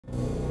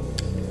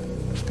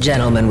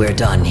Gentlemen, we're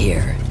done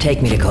here.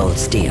 Take me to Cold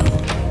Steel.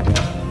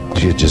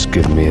 She had just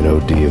given me an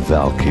OD of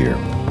Valkyr.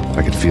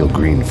 I could feel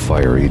green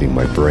fire eating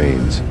my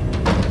brains.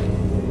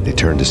 They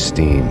turned to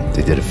steam.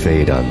 They did a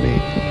fade on me.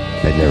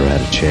 I'd never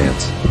had a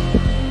chance.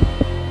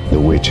 The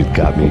witch had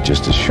got me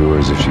just as sure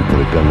as if she put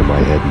a gun to my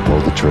head and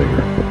pulled the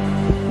trigger.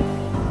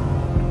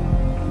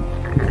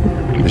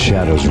 The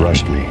shadows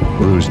rushed me.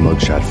 Bruised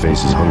mugshot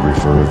faces hungry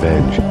for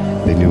revenge.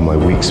 They knew my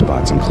weak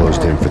spots and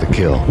closed in for the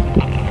kill.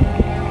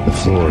 The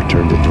floor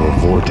turned into a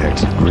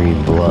vortex of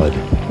green blood.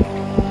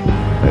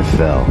 I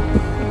fell.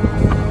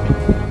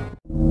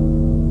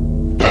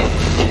 The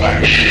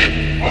flesh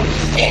of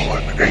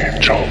fallen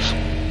angels.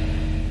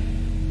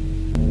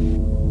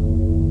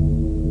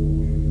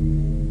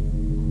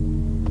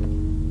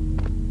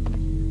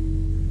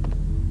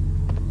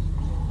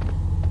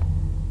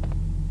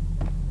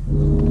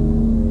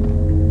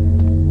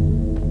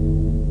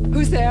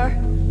 Who's there?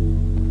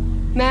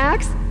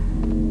 Max?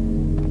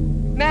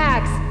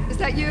 Max, is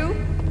that you?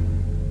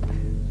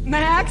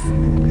 Max?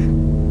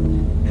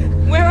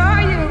 Where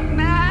are you,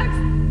 Max?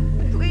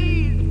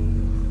 Please.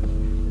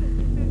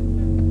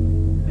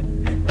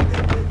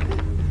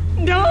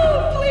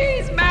 No,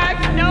 please,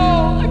 Max,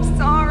 no. I'm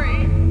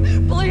sorry.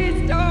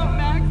 Please don't,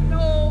 Max,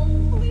 no,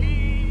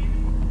 please.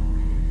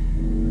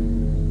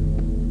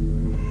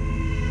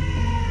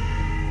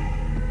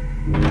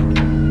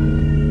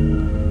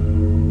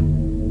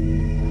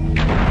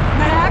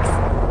 Max?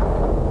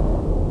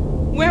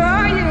 Where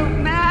are you,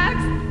 Max?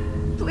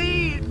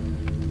 Please.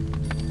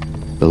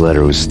 The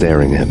letter was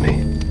staring at me.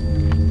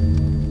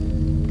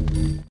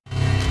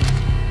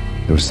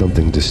 There was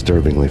something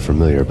disturbingly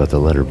familiar about the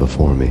letter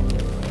before me.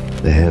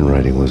 The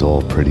handwriting was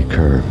all pretty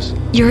curves.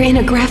 You're in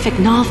a graphic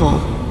novel.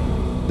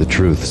 The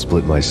truth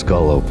split my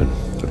skull open,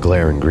 a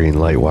glaring green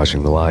light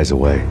washing the lies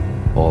away.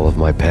 All of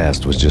my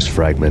past was just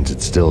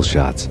fragmented still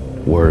shots,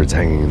 words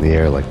hanging in the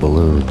air like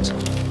balloons.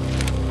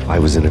 I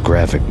was in a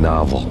graphic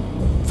novel.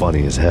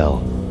 Funny as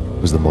hell.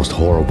 It was the most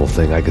horrible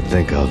thing I could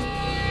think of.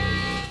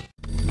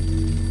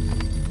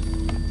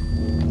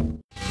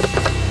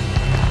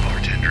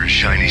 Bartender is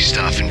shiny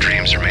stuff and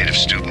dreams are made of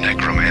stooped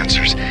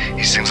necromancers.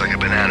 He sings like a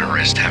banana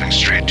wrist, having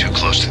strayed too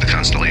close to the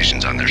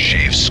constellations on their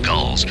shaved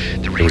skulls.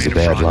 There was a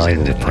bad line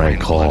in a prank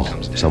call.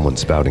 Someone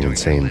spouting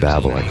insane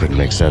babble. I couldn't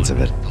make sense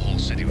of it. The whole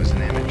city was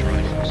an image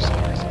writing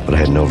stories. But I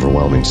had an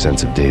overwhelming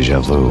sense of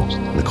deja vu.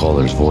 The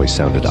caller's voice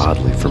sounded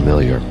oddly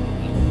familiar.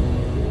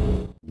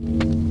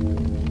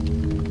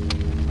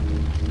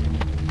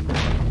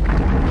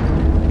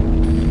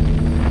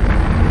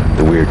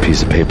 The weird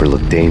piece of paper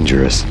looked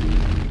dangerous.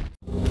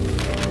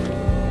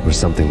 There was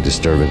something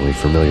disturbingly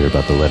familiar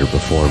about the letter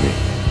before me.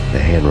 The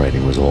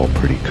handwriting was all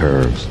pretty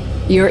curves.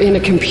 You're in a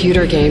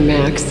computer game,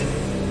 Max.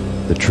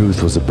 The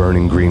truth was a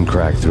burning green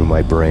crack through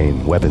my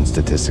brain, weapon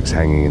statistics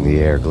hanging in the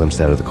air,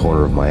 glimpsed out of the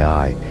corner of my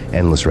eye,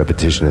 endless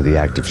repetition of the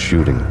act of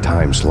shooting,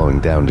 time slowing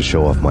down to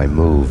show off my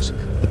moves,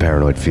 the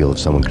paranoid feel of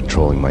someone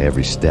controlling my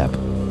every step.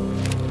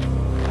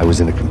 I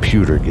was in a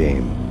computer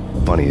game.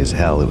 Funny as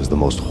hell, it was the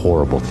most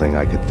horrible thing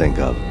I could think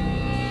of.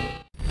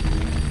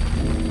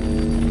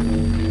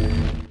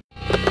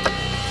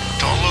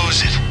 Don't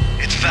lose it.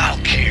 It's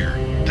Valkyr.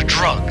 The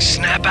drug.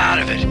 Snap out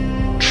of it.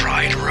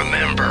 Try to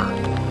remember.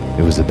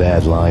 It was a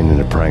bad line in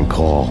a prank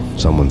call.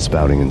 Someone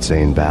spouting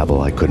insane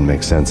babble. I couldn't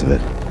make sense of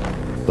it.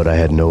 But I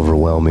had an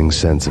overwhelming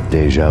sense of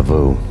deja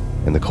vu,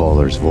 and the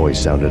caller's voice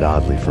sounded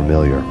oddly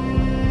familiar.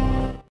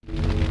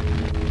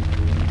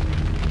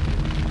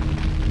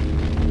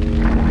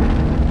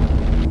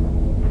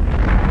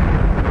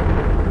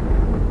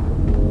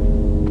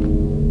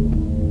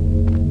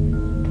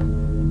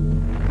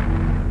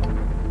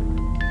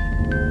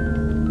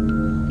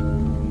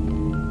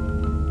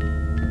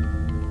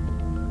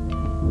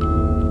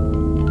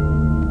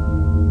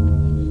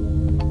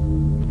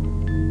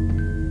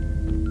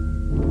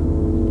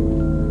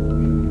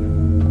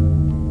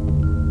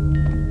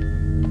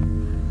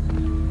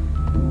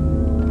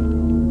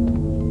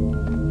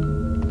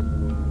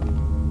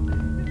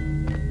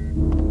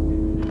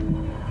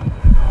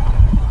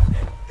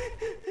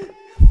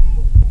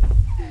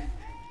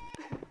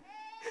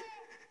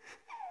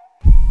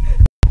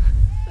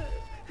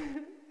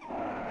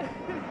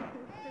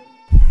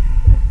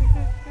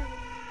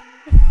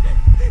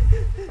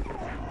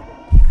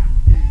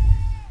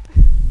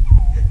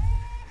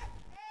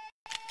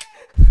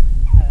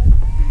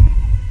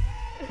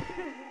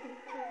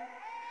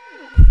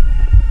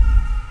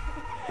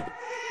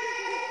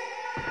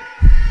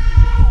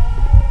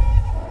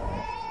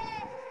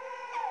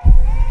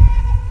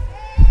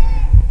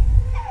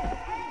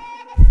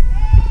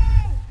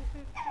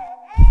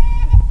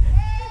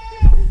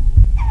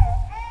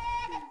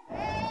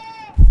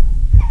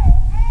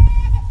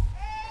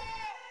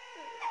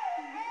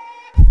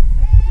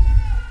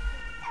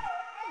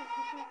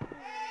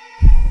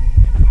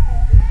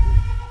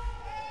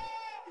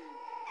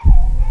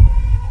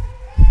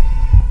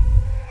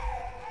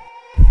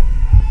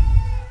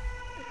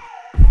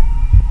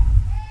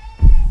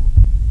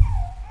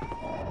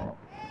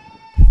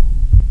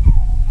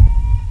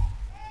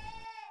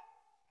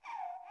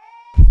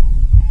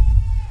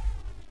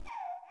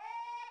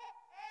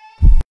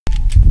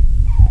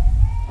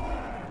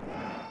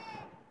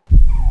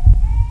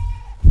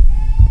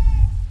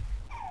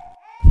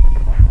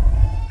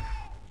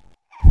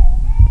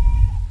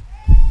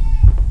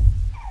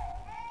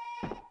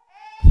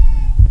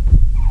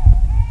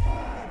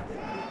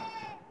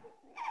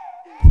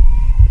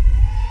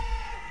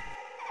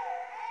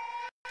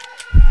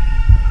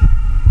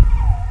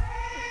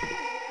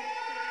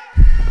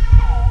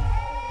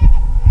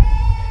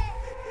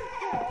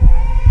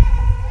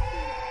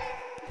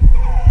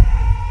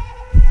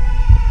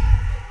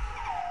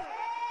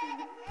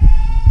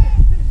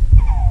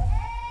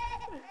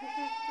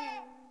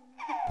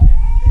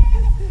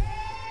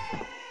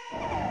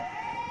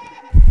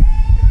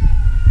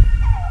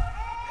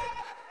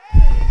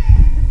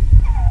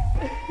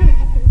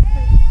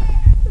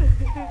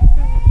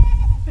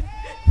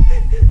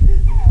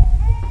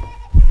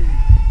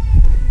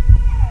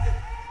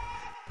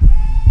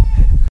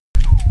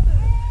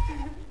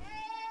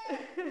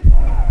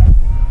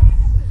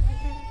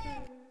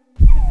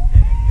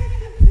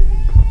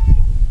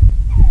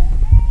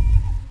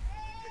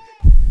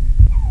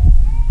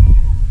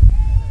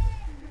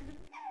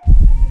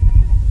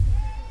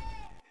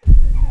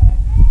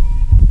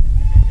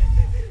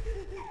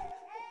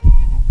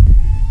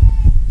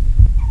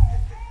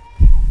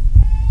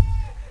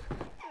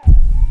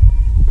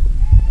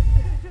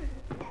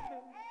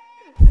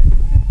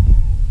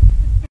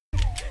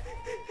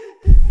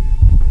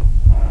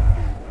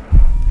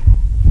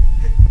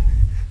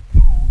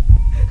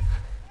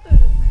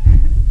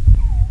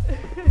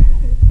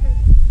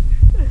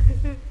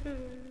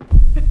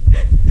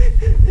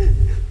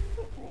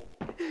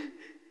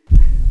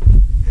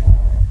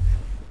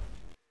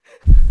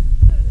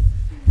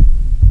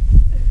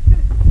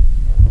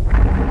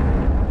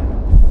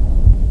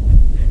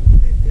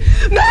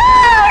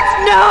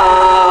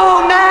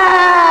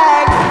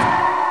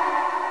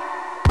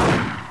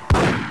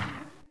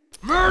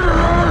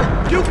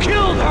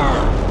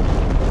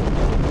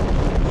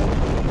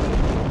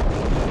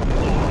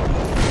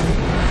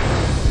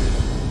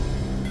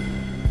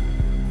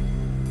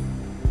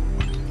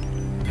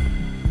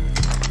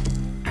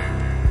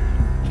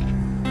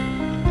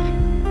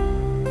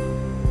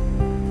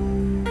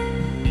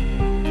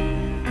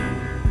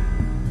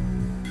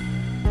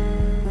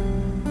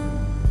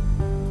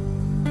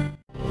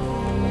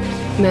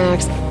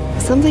 Max,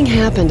 something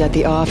happened at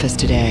the office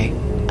today.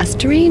 A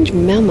strange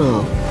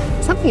memo.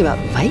 Something about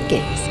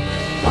Vikings.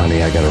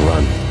 Honey, I gotta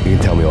run. You can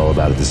tell me all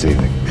about it this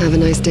evening. Have a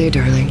nice day,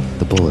 darling.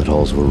 The bullet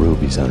holes were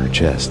rubies on her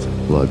chest,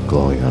 blood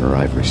glowing on her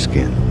ivory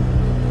skin.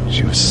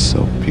 She was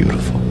so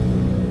beautiful.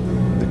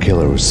 The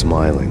killer was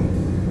smiling.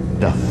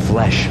 The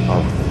flesh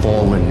of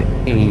fallen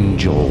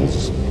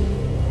angels.